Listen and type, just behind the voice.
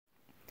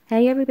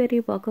Hey everybody,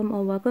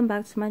 welcome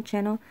back to my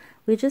channel.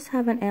 We just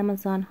have an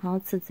Amazon haul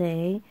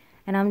today,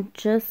 and I'm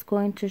just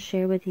going to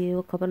share with you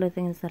a couple of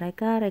things that I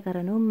got. I got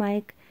a new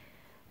mic,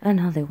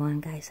 another one,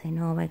 guys. I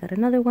know I got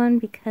another one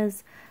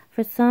because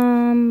for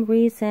some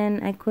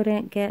reason I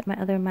couldn't get my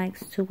other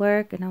mics to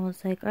work, and I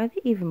was like, are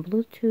they even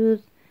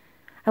Bluetooth?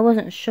 I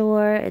wasn't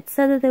sure. It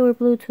said that they were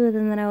Bluetooth,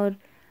 and then I would,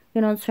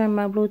 turn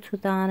my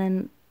Bluetooth on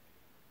and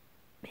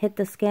hit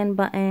the scan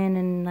button,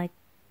 and like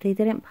they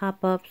didn't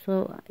pop up.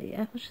 So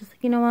I was just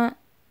like, you know what,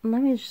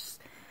 let me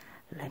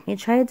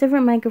try a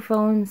different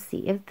microphone,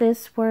 see if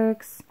this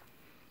works,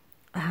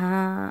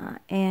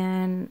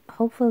 and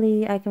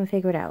hopefully I can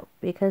figure it out,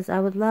 because I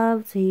would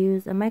love to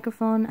use a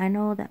microphone. I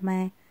know that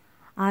my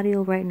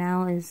audio right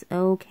now is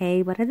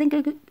okay, but I think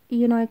it could,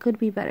 it could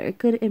be better. It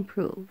could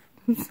improve.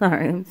 I'm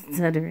sorry, I'm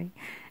stuttering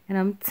and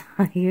I'm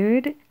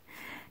tired,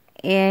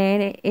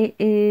 and it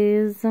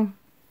is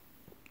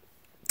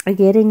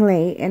getting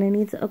late, and I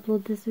need to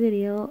upload this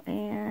video.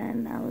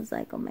 And I was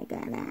like, oh my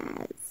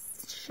goodness,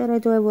 should I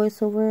do a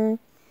voiceover?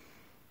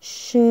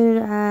 Should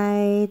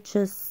I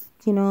just,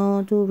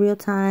 do real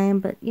time?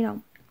 But,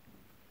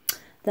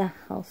 the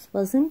house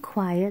wasn't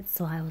quiet,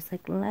 so I was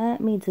like, let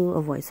me do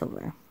a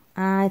voiceover.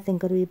 I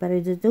think it would be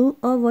better to do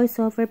a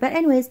voiceover. But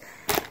anyways,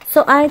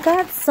 so I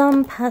got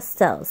some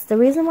pastels. The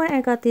reason why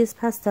I got these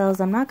pastels,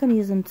 I'm not going to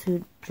use them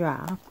to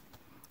draw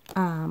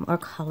or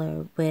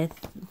color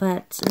with,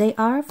 but they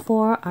are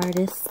for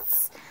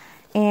artists,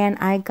 and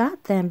I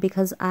got them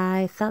because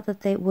I thought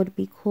that they would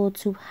be cool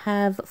to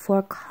have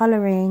for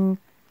coloring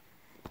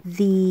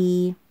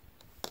the,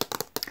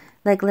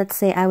 like, let's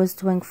say I was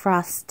doing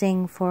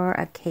frosting for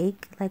a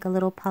cake, like a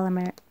little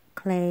polymer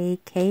clay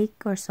cake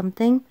or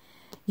something.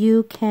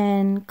 You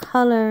can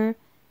color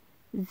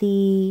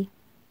the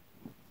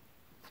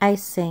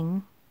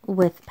icing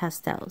with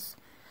pastels.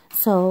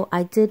 So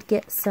I did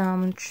get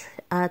some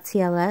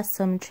TLS,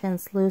 some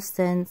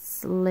translucent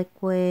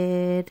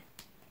liquid,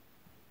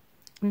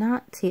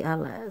 not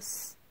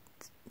TLS,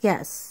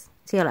 yes,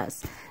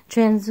 TLS,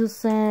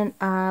 translucent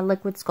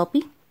liquid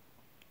Sculpey.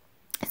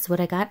 That's what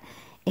I got,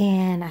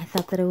 and I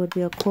thought that it would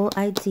be a cool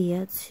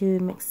idea to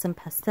mix some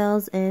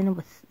pastels in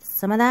with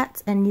some of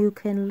that, and you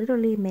can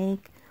literally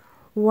make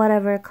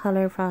whatever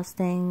color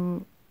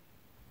frosting,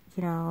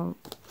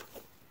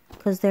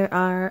 because there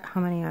are, how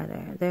many are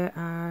there? There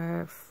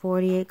are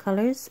 48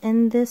 colors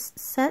in this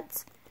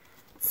set.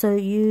 So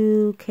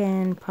you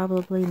can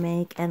probably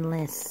make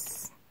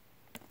endless,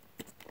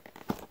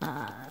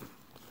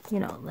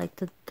 like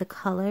the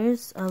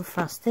colors of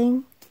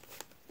frosting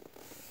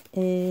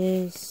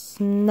is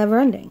never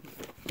ending.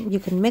 You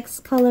can mix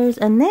colors.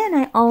 And then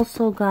I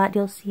also got,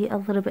 you'll see a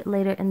little bit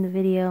later in the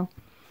video,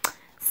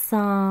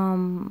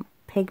 some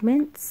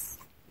pigments.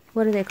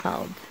 What are they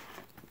called?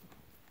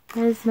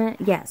 Resin,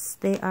 yes,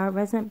 they are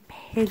resin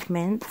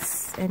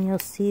pigments, and you'll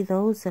see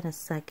those in a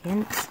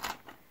second.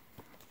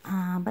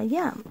 But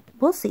yeah,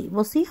 we'll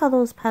see how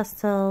those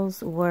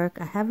pastels work.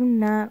 I have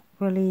not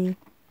really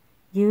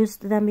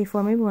used them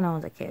before, maybe when I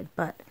was a kid,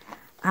 but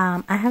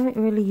I haven't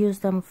really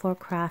used them for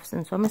crafts,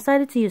 and so I'm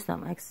excited to use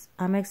them.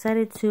 I'm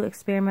excited to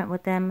experiment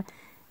with them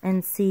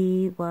and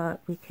see what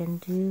we can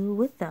do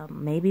with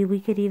them. Maybe we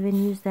could even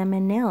use them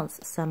in nails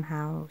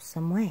somehow,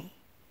 some way,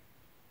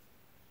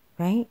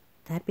 right?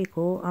 That'd be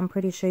cool. I'm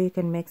pretty sure you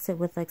can mix it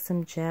with like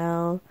some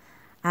gel.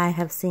 I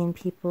have seen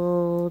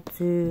people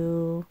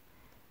do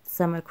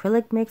some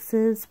acrylic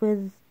mixes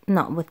with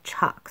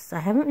chalks. I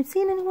haven't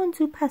seen anyone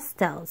do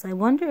pastels. I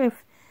wonder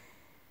if,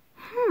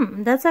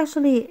 that's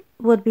actually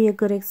would be a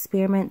good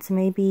experiment to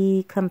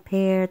maybe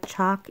compare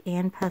chalk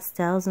and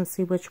pastels and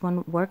see which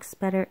one works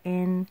better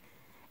in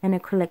an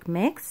acrylic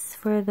mix.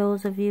 For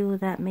those of you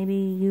that maybe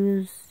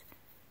use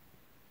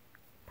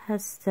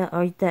pastel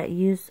or that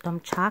use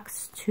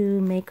chalks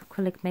to make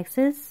acrylic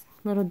mixes,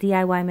 little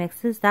DIY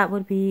mixes, that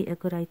would be a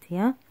good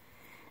idea,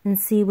 and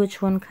see which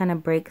one kind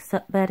of breaks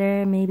up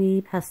better. Maybe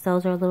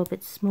pastels are a little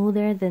bit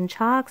smoother than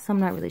chalks. I'm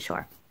not really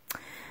sure.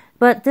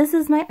 But this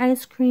is my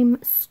ice cream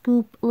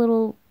scoop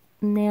little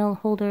nail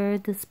holder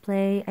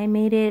display. I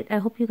made it. I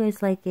hope you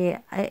guys like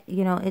it.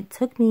 It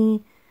took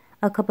me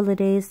a couple of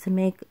days to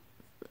make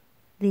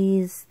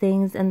these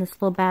things in this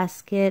little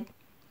basket.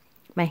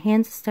 My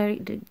hands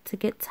started to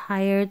get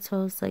tired, so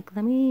I was like,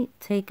 let me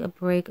take a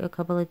break a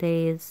couple of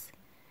days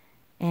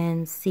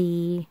and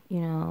see,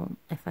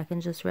 if I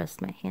can just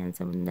rest my hands,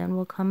 and then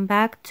we'll come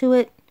back to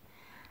it.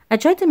 I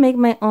tried to make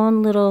my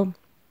own little,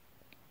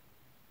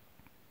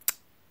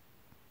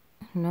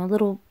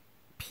 little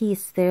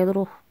piece there,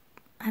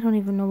 I don't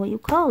even know what you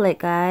call it,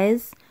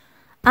 guys.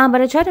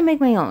 But I tried to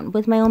make my own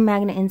with my own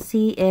magnet and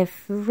see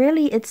if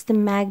really it's the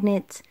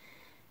magnet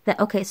that,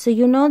 okay, so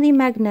the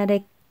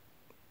magnetic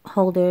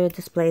holder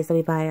displays that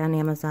we buy on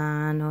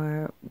Amazon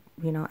or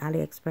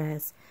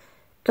AliExpress,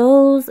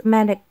 those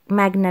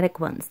magnetic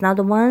ones. Now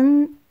the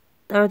one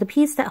or the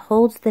piece that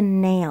holds the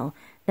nail,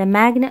 the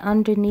magnet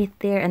underneath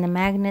there, and the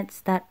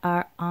magnets that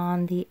are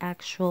on the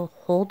actual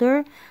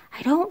holder,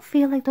 I don't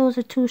feel like those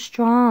are too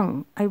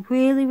strong. I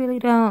really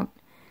don't.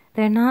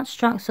 They're not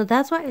strong. So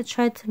that's why I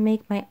tried to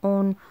make my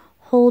own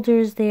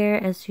holders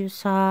there, as you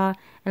saw.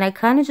 And I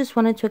kind of just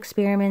wanted to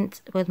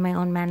experiment with my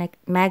own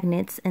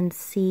magnets and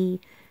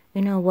see,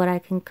 you know, what I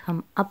can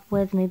come up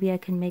with. Maybe I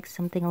can make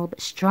something a little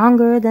bit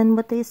stronger than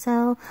what they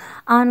sell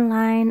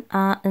online.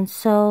 And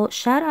so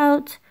shout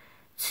out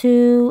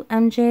to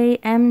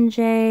MJ.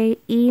 MJ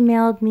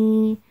emailed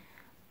me.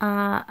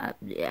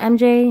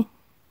 MJ,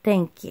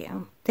 thank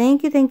you.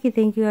 Thank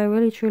you. I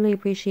really, truly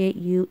appreciate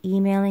you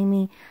emailing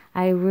me.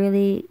 I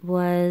really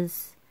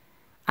was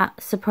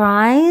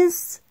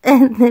surprised.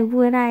 And then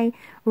when I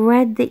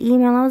read the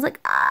email, I was like,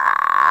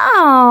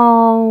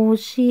 oh,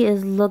 she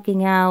is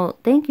looking out.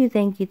 Thank you.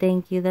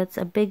 That's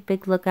a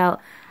big lookout.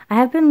 I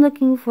have been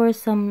looking for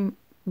some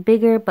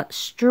bigger but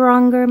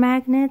stronger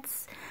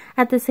magnets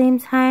at the same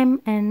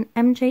time, and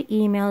MJ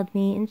emailed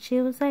me and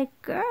she was like,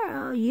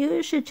 girl,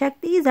 you should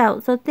check these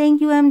out. So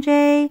thank you,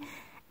 MJ.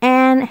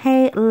 And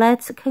hey,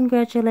 let's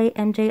congratulate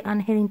MJ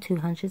on hitting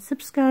 200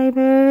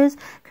 subscribers.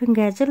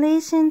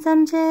 Congratulations,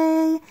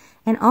 MJ.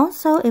 And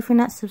also, if you're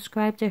not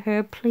subscribed to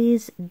her,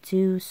 please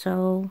do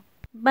so.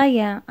 But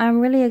yeah, I'm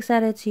really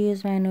excited to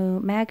use my new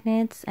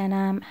magnets and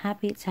I'm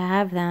happy to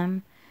have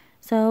them.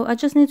 So I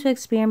just need to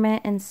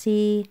experiment and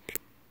see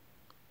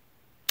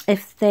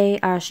if they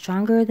are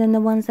stronger than the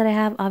ones that I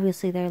have.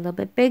 Obviously, they're a little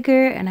bit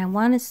bigger and I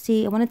want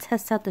to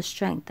test out the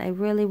strength. I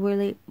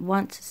really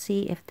want to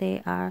see if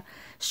they are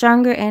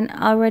stronger, and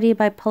already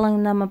by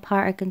pulling them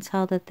apart, I can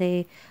tell that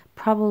they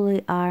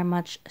probably are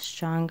much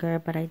stronger,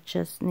 but I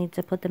just need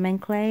to put them in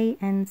clay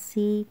and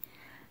see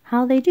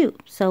how they do.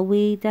 So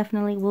we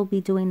definitely will be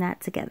doing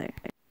that together.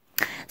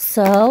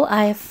 So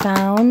I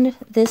found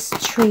this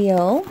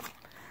trio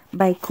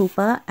by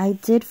Kupa. I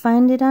did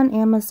find it on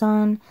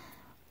Amazon.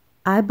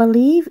 I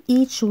believe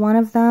each one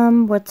of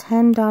them were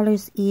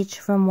 $10 each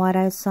from what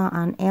I saw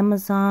on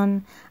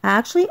Amazon. I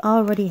actually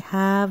already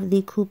have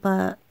the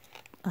Kupa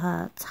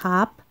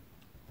top,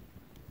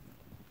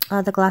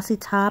 the glossy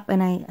top,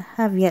 and I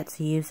have yet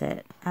to use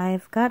it.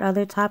 I've got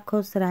other top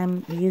coats that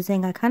I'm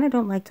using. I kind of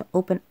don't like to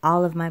open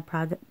all of my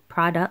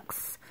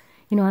products.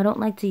 You know, I don't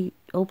like to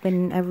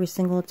open every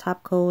single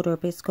top coat or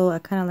base coat. I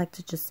kind of like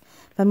to just,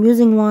 if I'm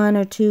using one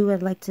or two,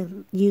 I'd like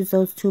to use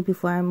those two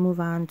before I move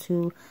on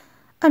to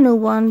a new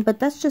one, but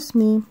that's just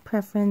me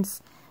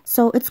preference.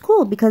 So it's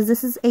cool because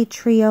this is a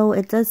trio.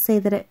 It does say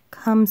that it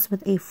comes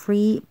with a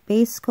free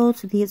base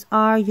coat. These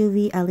are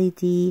UV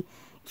LED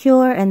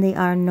cure and they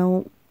are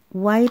no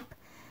wipe.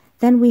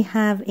 Then we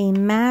have a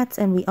matte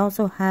and we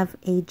also have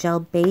a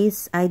gel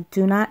base. I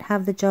do not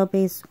have the gel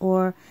base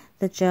or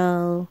the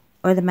gel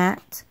or the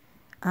matte.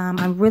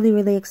 I'm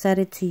really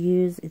excited to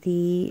use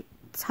the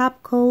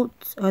top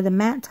coat or the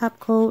matte top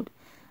coat.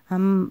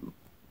 I'm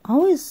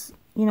always,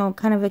 you know,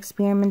 kind of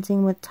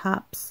experimenting with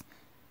tops,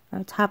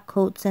 top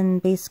coats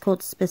and base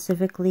coats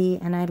specifically,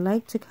 and I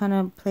like to kind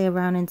of play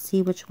around and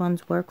see which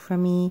ones work for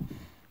me,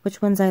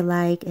 which ones I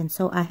like. And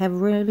so I have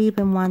really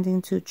been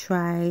wanting to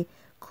try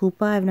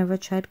Kupa. I've never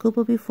tried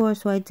Kupa before,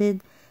 so I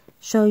did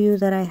show you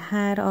that I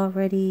had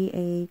already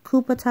a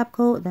Kupa top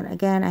coat. Then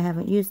again, I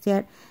haven't used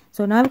yet.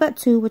 So now I've got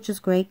two, which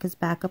is great because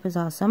backup is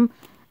awesome.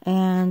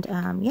 And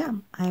yeah,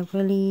 I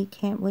really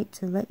can't wait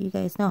to let you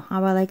guys know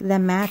how I like the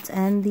matte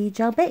and the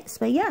gel base.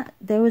 But yeah,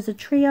 there was a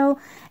trio,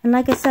 and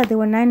like I said, they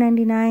were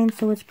 $9.99,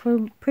 so it's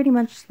pretty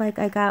much like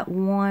I got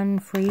one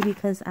free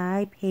because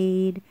I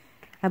paid,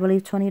 I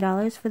believe,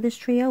 $20 for this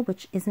trio,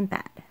 which isn't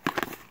bad.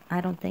 I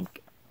don't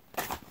think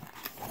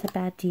it's a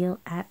bad deal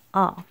at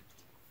all.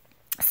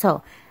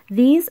 So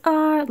these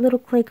are little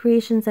clay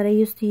creations that I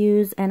used to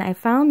use, and I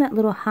found that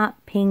little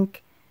hot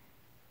pink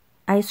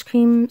ice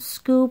cream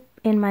scoop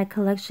in my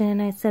collection,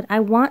 and I said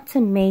I want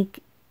to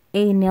make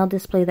a nail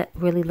display that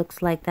really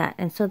looks like that.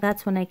 And so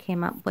that's when I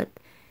came up with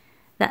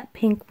that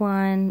pink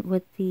one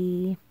with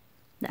the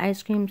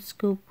ice cream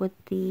scoop with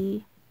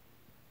the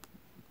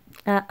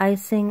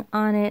icing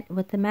on it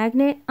with the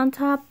magnet on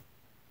top.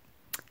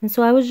 And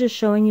so I was just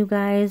showing you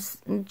guys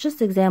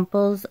just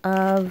examples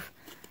of,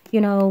 you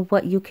know,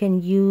 what you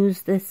can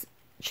use this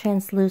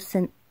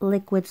translucent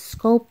liquid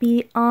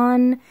Sculpey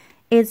on.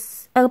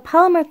 It's a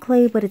polymer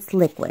clay, but it's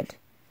liquid.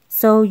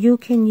 So you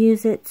can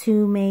use it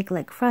to make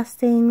like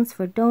frostings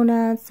for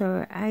donuts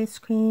or ice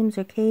creams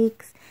or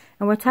cakes.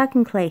 And we're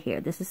talking clay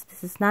here. This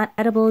is not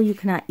edible. You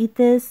cannot eat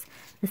this.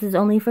 This is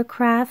only for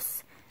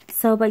crafts.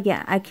 So, but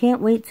yeah, I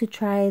can't wait to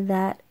try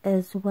that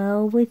as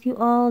well with you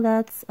all.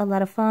 That's a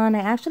lot of fun.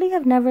 I actually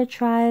have never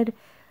tried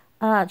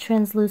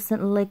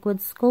translucent liquid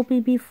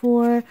Sculpey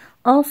before.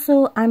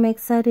 Also, I'm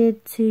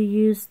excited to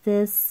use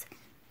this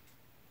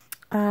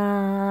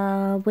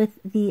with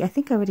the, I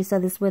think I already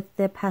said this, with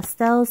the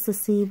pastels to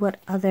see what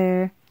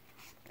other,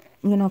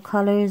 you know,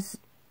 colors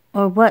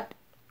or what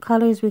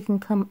colors we can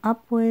come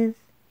up with.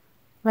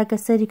 Like I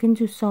said, you can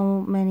do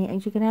so many.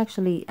 You can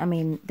actually, I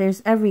mean,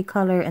 there's every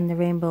color in the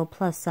rainbow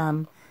plus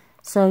some.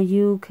 So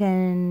you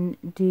can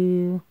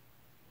do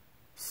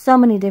so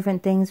many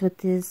different things with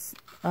this,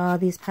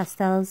 these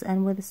pastels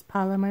and with this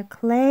polymer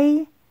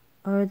clay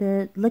or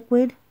the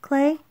liquid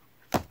clay.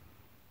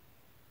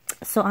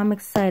 So I'm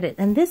excited.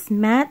 And this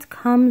mat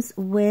comes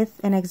with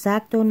an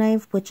X-Acto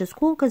knife, which is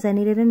cool because I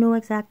needed a new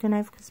X-Acto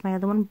knife because my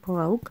other one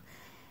broke.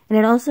 And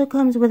it also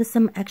comes with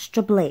some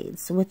extra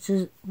blades, which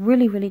is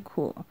really, really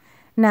cool.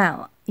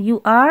 Now,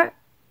 you are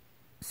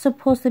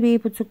supposed to be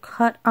able to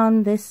cut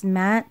on this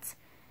mat.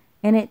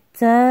 And it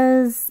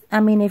does,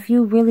 I mean, if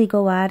you really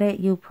go at it,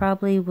 you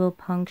probably will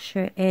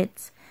puncture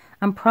it.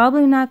 I'm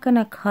probably not going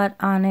to cut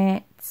on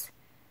it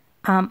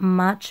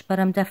much, but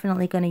I'm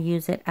definitely going to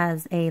use it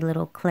as a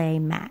little clay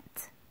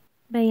mat.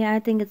 But yeah, I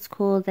think it's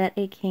cool that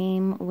it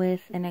came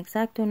with an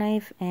X-Acto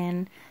knife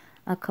and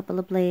a couple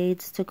of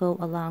blades to go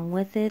along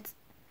with it.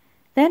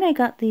 Then I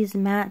got these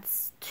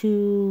mats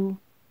to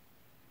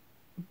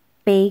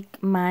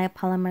bake my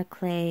polymer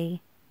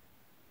clay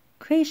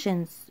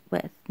creations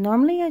with.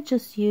 Normally I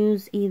just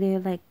use either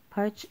like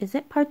is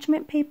it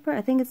parchment paper?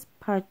 I think it's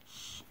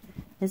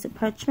is it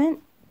parchment?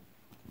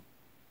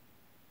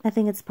 I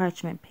think it's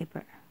parchment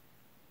paper.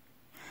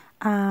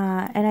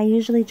 And I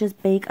usually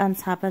just bake on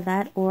top of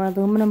that, or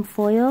aluminum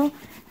foil.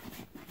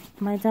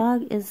 My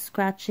dog is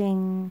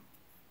scratching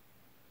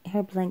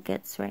her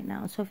blankets right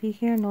now, so if you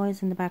hear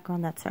noise in the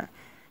background, that's her.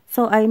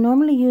 So I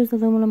normally use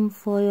aluminum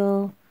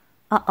foil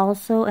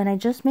also, and I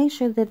just make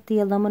sure that the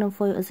aluminum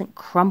foil isn't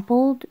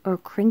crumpled or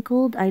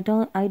crinkled.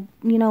 You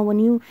know, when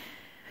you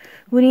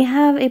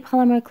have a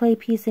polymer clay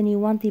piece and you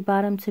want the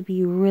bottom to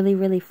be really,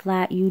 really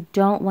flat, you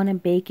don't want to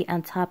bake it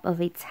on top of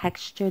a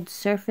textured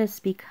surface,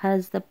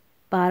 because the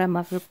bottom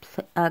of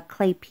your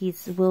clay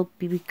piece will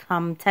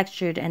become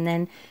textured, and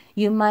then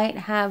you might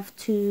have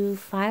to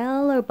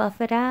file or buff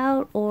it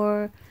out,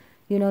 or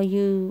you know,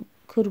 you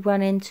could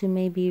run into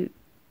maybe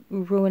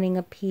ruining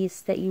a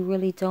piece that you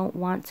really don't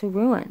want to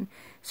ruin.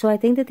 So I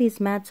think that these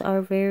mats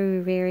are very,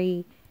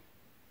 very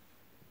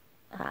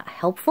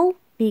helpful,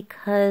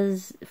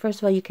 because first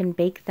of all, you can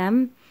bake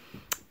them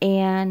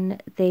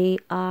and they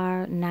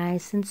are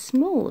nice and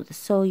smooth,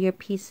 so your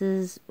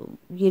pieces,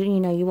 you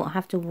know, you won't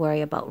have to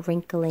worry about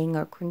wrinkling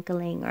or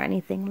crinkling or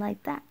anything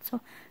like that.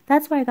 So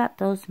that's why I got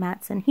those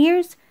mats. And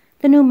here's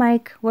the new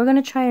mic. We're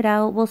gonna try it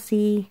out. We'll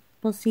see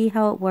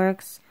how it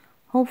works.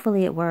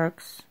 Hopefully it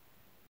works.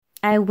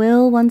 I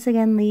will once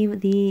again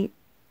leave the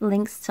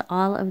links to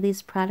all of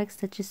these products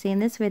that you see in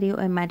this video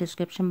in my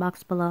description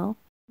box below.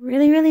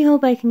 Really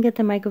hope I can get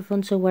the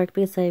microphone to work,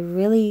 because I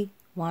really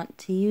want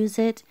to use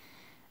it.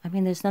 I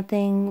mean, there's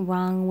nothing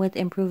wrong with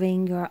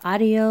improving your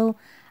audio.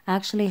 I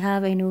actually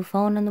have a new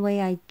phone on the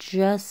way. I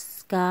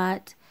just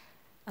got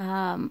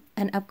an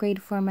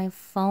upgrade for my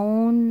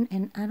phone,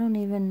 and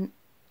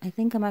I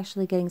think I'm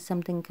actually getting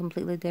something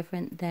completely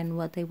different than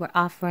what they were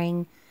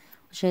offering,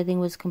 which I think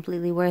was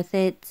completely worth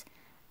it.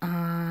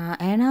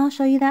 And I'll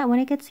show you that when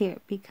it gets here,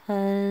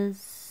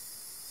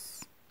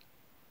 because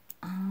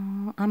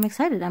I'm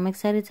excited. I'm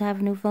excited to have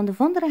a new phone. The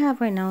phone that I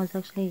have right now is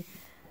actually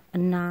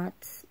not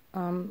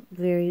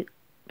very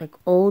like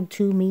old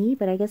to me,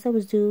 but I guess I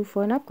was due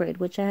for an upgrade,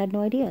 which I had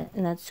no idea,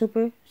 and that's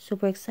super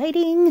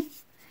exciting.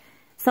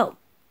 So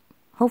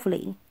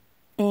hopefully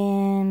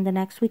in the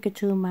next week or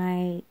two,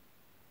 my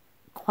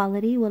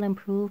quality will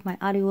improve, my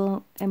audio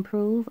will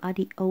improve,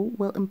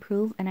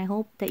 and I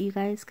hope that you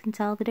guys can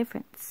tell the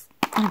difference.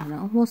 I don't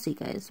know, we'll see,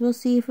 guys. We'll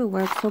see if it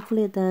works.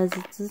 Hopefully it does.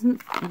 It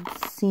doesn't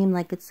seem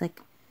like it's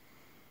like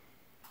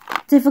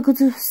difficult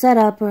to set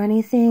up or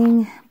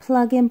anything.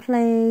 Plug and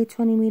play,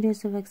 20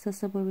 meters of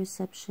accessible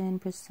reception,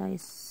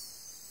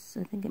 precise,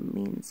 I think it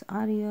means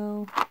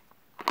audio,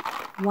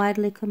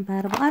 widely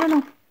compatible. I don't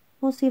know.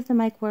 We'll see if the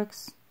mic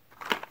works.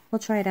 We'll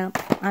try it out.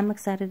 I'm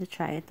excited to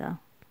try it though.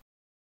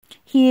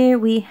 Here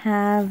we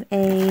have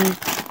a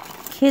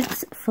kit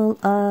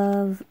full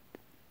of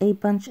a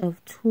bunch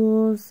of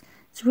tools.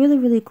 It's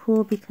really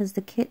cool because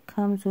the kit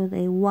comes with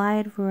a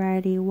wide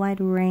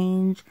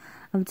range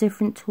of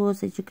different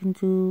tools that you can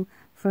do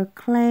for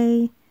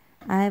clay.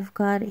 I've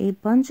got a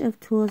bunch of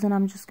tools, and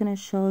I'm just going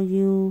to show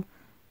you,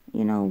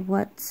 you know,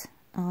 what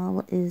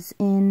all is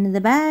in the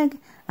bag.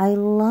 I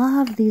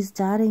love these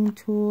dotting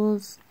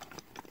tools.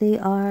 They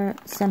are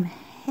some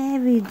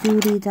heavy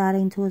duty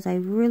dotting tools. I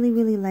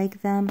really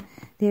like them.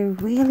 They're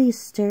really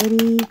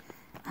sturdy.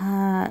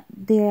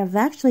 They have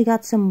actually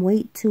got some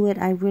weight to it.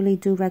 I really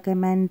do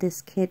recommend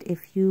this kit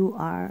if you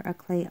are a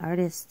clay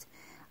artist.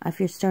 If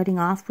you're starting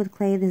off with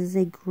clay, this is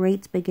a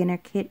great beginner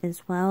kit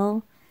as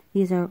well.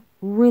 These are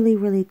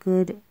really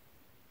good.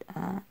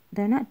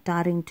 They're not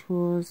dotting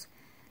tools.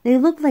 They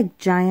look like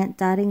giant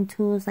dotting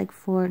tools, like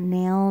for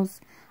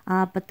nails,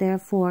 but they're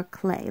for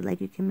clay.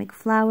 Like you can make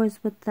flowers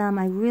with them.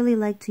 I really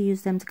like to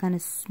use them to kind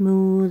of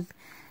smooth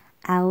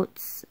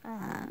out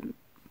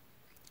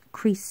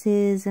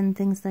creases and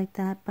things like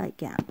that. But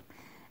yeah,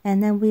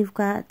 and then we've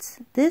got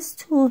this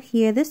tool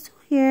here. This tool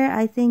here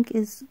I think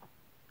is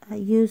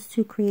used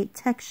to create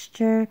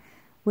texture,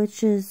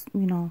 which is,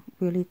 you know,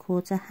 really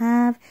cool to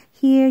have.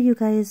 Here, you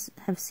guys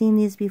have seen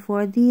these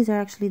before. These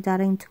are actually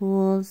dotting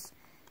tools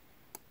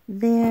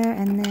there.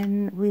 And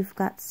then we've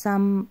got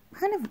some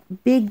kind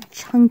of big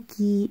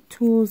chunky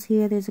tools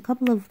here. There's a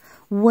couple of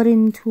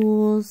wooden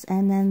tools,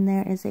 and then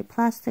there is a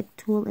plastic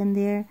tool in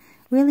there.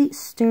 Really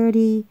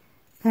sturdy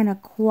kind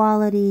of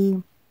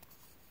quality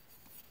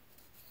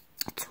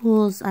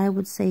tools, I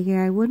would say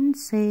here. I wouldn't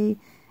say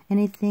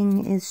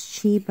anything is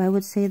cheap. I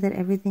would say that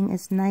everything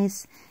is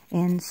nice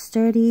and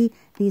sturdy.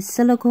 These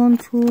silicone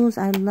tools,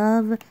 I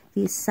love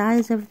the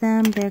size of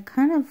them. They're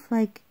kind of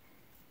like,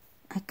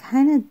 I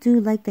kind of do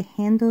like the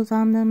handles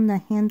on them. The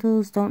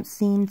handles don't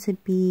seem to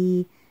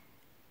be,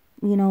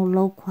 you know,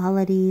 low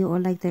quality or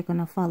like they're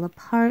gonna fall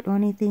apart or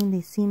anything.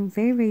 They seem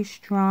very, very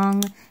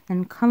strong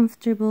and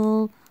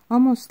comfortable,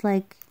 almost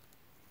like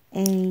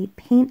a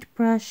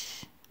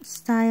paintbrush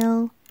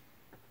style.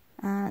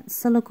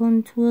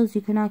 Silicone tools,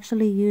 you can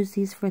actually use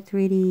these for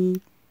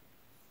 3D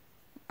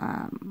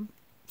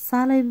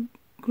solid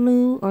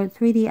glue, or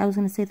 3D, I was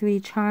going to say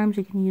 3D charms.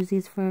 You can use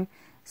these for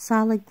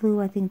solid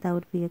glue. I think that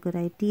would be a good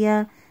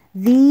idea.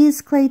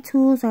 These clay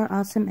tools are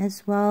awesome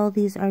as well.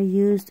 These are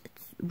used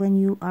when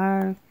you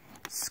are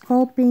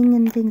sculpting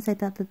and things like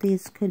that, that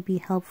these could be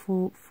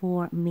helpful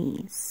for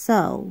me.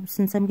 So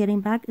since I'm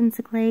getting back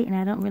into clay and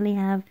I don't really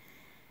have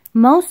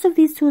most of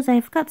these tools,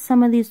 I've got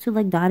some of these too,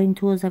 like dotting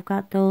tools, I've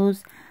got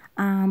those.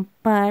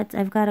 But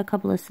I've got a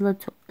couple of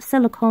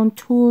silicone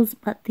tools,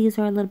 but these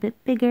are a little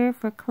bit bigger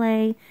for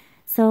clay.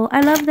 So I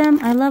love them.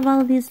 I love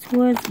all of these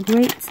tools.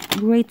 Great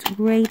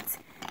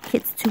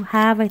kits to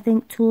have. I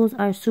think tools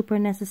are super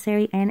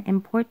necessary and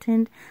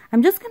important.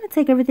 I'm just going to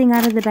take everything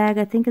out of the bag.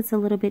 I think it's a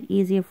little bit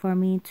easier for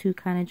me to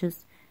kind of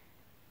just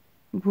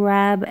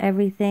grab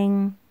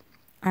everything.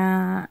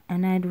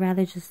 And I'd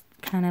rather just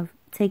kind of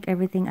take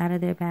everything out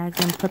of their bags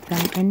and put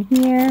them in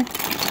here.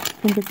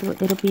 I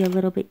think it'll be a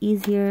little bit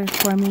easier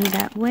for me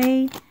that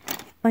way.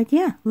 But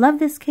yeah, love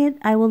this kit.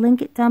 I will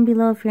link it down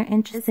below if you're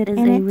interested in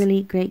it. It's a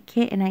really great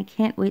kit, and I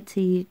can't wait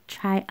to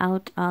try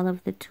out all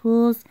of the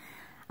tools.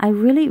 I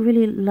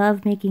really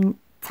love making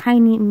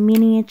tiny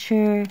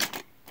miniature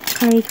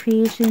clay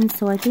creations,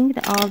 so I think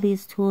that all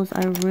these tools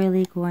are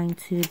really going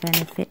to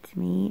benefit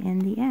me in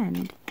the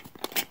end.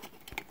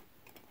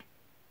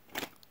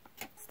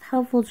 It's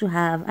helpful to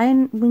have.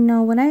 We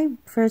know when I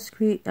first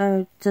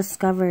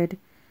discovered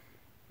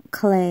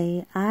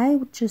clay, I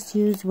would just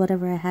use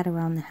whatever I had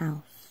around the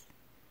house.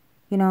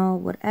 You know,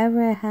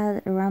 whatever I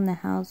had around the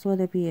house,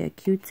 whether it be a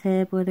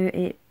Q-tip, whether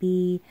it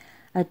be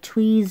a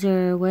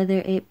tweezer, whether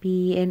it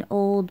be an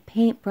old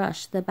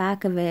paintbrush, the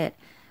back of it,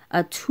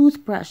 a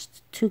toothbrush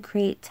to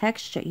create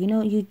texture. You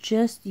know, you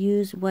just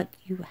use what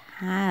you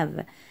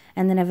have.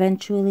 And then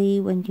eventually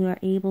when you are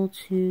able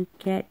to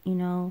get, you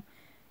know,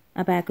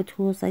 a bag of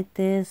tools like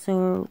this,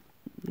 or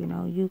you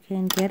know, you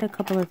can get a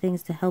couple of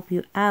things to help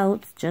you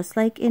out, just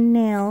like in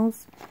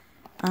nails.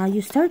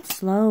 You start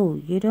slow.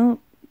 You don't,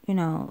 you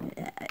know,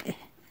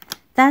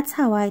 that's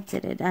how I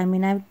did it. I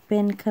mean, I've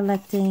been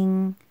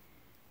collecting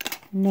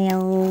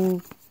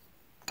nail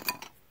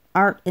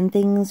art and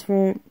things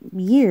for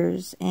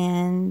years,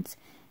 and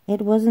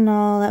it wasn't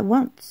all at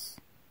once.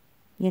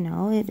 You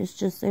know, it is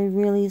just a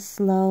really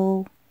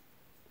slow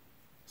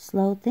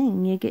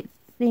thing. You get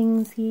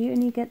things here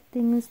and you get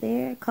things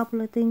there, a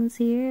couple of things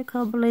here, a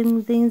couple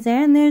of things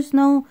there, and there's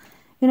no,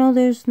 you know,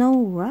 there's no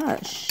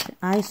rush.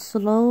 I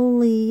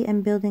slowly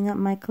am building up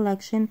my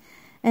collection,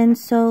 and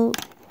so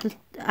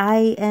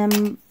I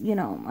am, you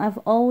know, I've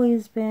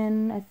always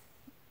been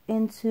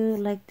into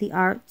like the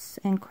arts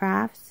and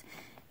crafts,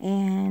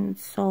 and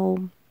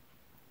so,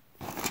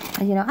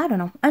 you know, I don't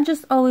know, I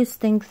just always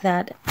think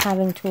that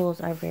having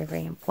tools are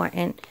very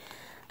important.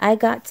 I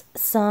got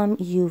some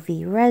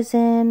UV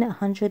resin,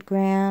 100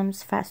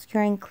 grams, fast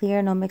curing,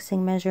 clear, no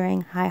mixing,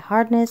 measuring, high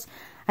hardness.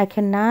 I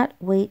cannot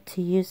wait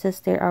to use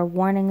this. There are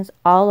warnings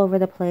all over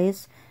the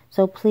place.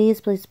 So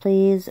please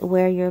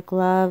wear your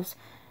gloves,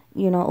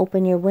 you know,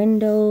 open your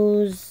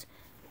windows.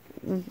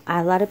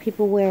 A lot of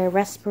people wear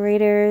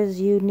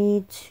respirators. You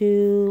need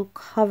to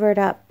cover it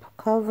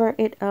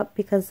up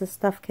because the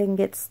stuff can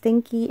get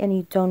stinky, and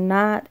you do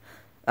not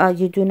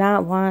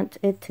want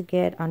it to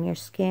get on your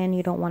skin.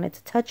 You don't want it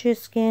to touch your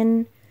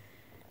skin.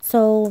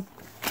 So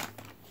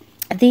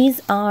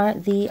these are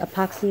the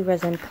epoxy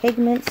resin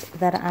pigments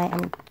that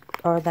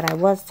I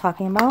was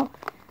talking about.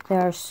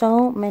 There are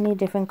so many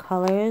different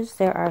colors.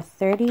 There are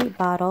 30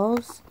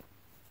 bottles.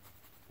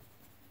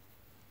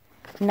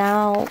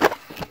 Now,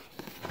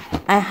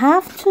 I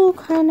have to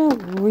kind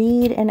of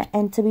read,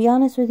 and to be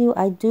honest with you,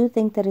 I do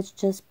think that it's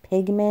just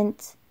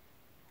pigment.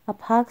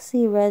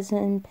 Epoxy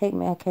resin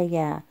pigment. Okay,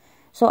 yeah.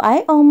 So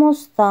I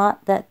almost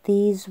thought that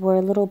these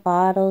were little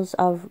bottles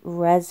of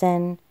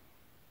resin,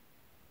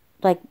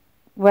 like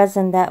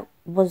resin that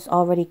was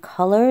already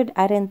colored.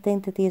 I didn't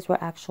think that these were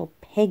actual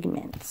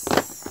pigments.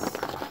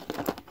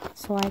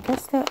 So I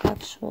guess they're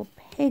actual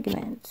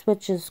pigments,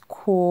 which is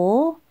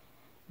cool.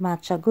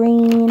 Matcha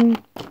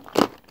green.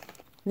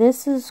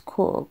 This is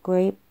cool.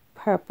 Grape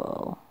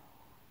purple.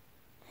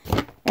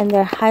 And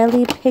they're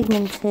highly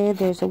pigmented.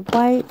 There's a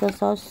white.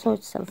 There's all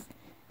sorts of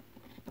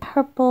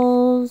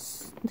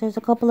purples. There's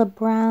a couple of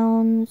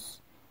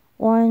browns,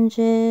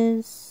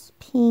 oranges,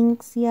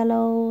 pinks,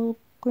 yellow,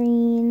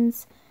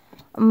 greens.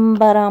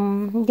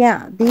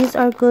 Yeah, these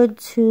are good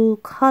to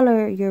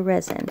color your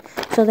resin.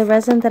 So the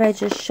resin that I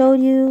just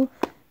showed you,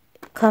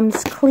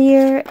 comes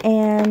clear,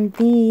 and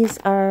these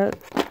are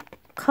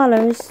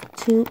colors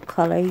to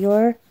color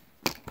your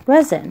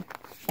resin.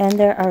 And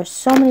there are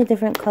so many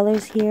different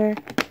colors here,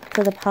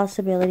 so the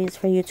possibilities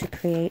for you to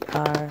create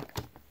are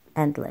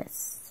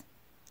endless.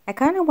 I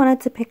kind of wanted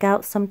to pick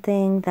out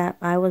something that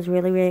I was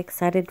really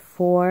excited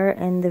for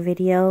in the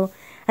video.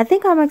 I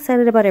think I'm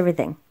excited about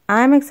everything.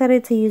 I'm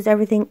excited to use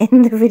everything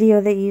in the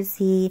video that you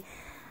see.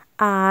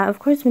 Of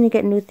course, when you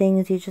get new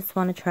things, you just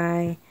want to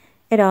try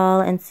it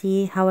all and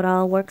see how it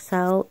all works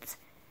out.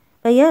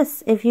 But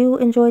yes, if you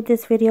enjoyed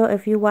this video,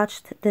 if you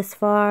watched this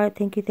far,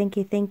 thank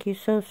you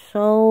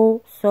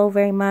so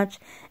very much.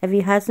 If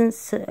you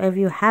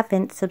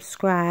haven't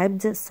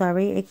subscribed,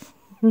 sorry, I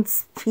can't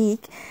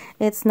speak.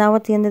 It's now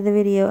at the end of the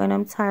video and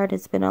I'm tired.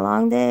 It's been a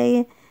long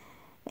day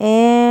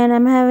and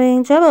I'm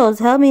having troubles.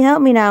 Help me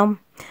now.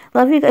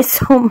 Love you guys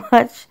so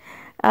much.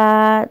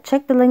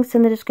 Check the links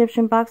in the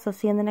description box. I'll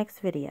see you in the next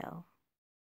video.